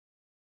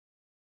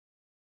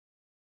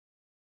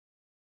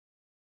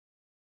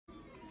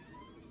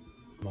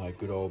My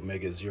good old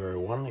Mega Zero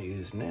 1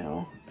 is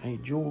now a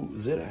dual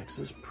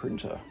Z-axis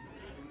printer.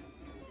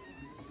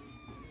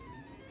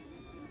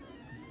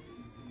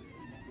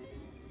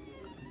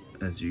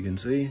 As you can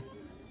see,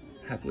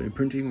 happily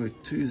printing with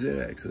two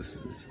Z-axes.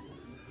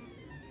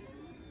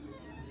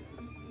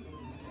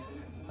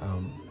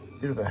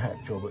 Bit of a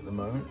hack job at the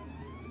moment,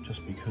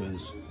 just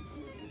because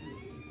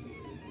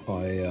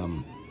I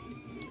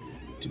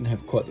didn't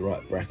have quite the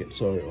right bracket,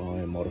 so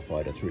I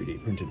modified a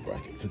 3D printed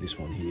bracket for this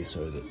one here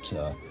so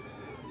that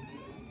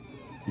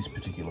this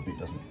particular bit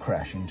doesn't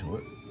crash into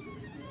it.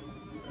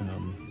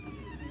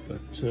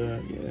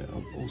 Yeah,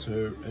 I'm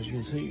also, as you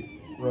can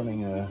see,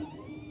 running a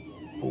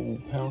full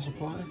power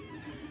supply.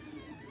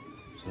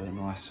 So a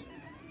nice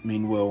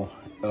Meanwell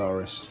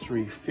LRS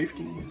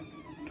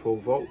 350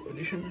 12 volt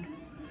edition.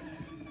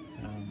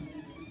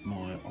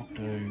 My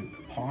Octo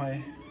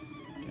Pi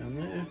down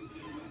there.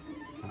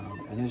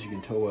 And as you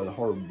can tell by the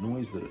horrible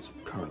noise that it's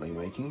currently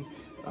making,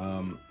 I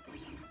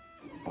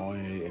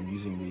am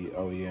using the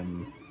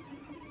OEM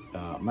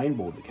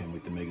mainboard that came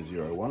with the Mega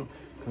Zero 1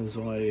 because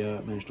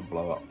I managed to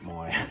blow up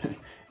my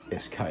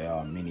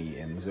SKR Mini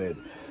MZ.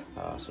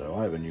 So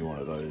I have a new one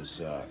of those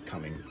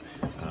coming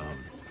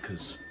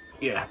because,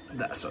 yeah,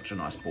 that's such a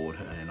nice board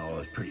and I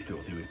was pretty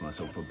filthy with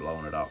myself for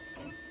blowing it up.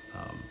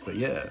 But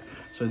yeah,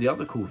 so the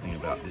other cool thing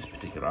about this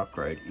particular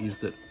upgrade is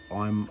that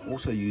I'm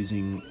also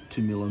using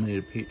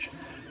 2mm pitch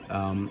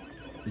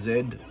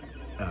Z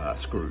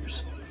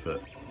screws,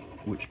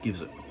 which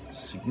gives it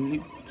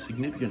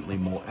significantly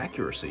more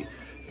accuracy.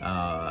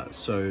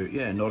 So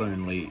yeah, not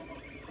only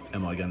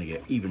am I going to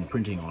get even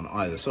printing on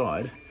either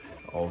side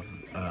of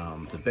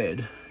the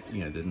bed,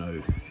 you know, there's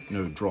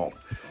no drop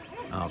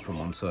from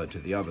one side to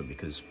the other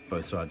because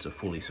both sides are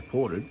fully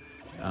supported.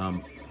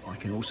 I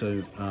can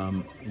also,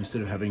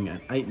 instead of having an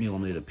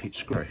 8mm pitch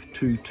screw,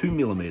 two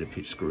 2mm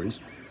pitch screws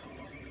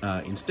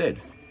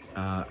instead.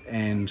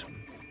 And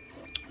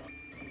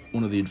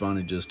one of the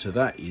advantages to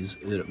that is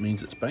that it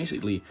means it's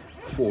basically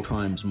 4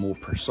 times more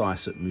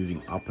precise at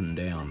moving up and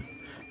down.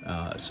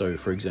 So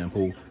for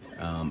example,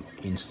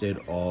 instead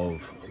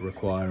of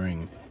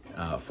requiring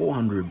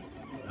 400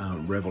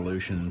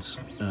 revolutions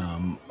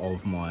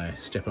of my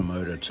stepper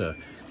motor to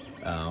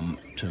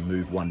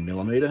move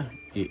 1mm,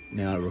 it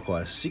now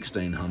requires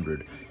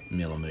 1600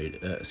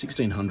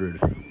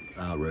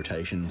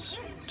 rotations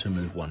to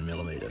move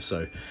 1mm.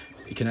 So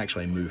it can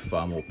actually move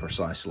far more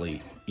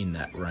precisely in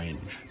that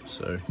range.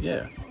 So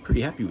yeah,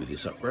 pretty happy with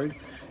this upgrade.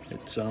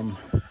 It's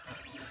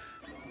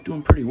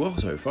doing pretty well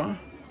so far.